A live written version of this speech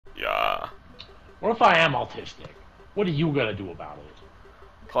What if I am autistic? What are you gonna do about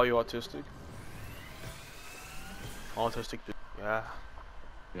it? Call you autistic? Autistic. Yeah.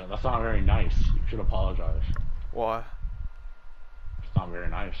 Yeah, that's not very nice. You should apologize. Why? It's not very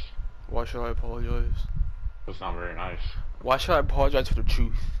nice. Why should I apologize? It's not very nice. Why should I apologize for the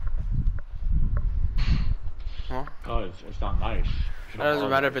truth? Huh? Cause it's not nice. It doesn't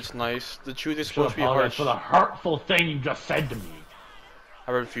matter if it's nice. The truth is You should supposed to be apologize harsh. for the hurtful thing you just said to me.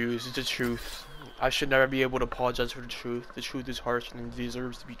 I refuse. It's the truth. I should never be able to apologize for the truth. The truth is harsh and it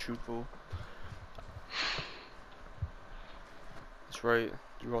deserves to be truthful. That's right.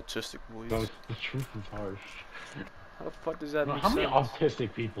 You're autistic, boys. No, the truth is harsh. How the fuck does that make How sense? many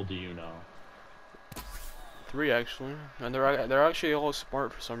autistic people do you know? 3 actually, and they're actually all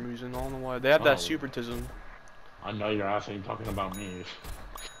smart for some reason. I don't know why. They have that Oh. supertism. I know you're asking, talking about me.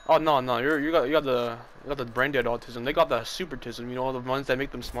 Oh no, you got the brain dead autism. They got the supertism. You know, the ones that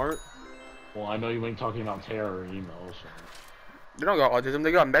make them smart. Well, I know you ain't talking about terror emails. They don't got autism.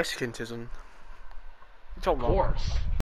 They got Mexicanism. You talking Of about? course.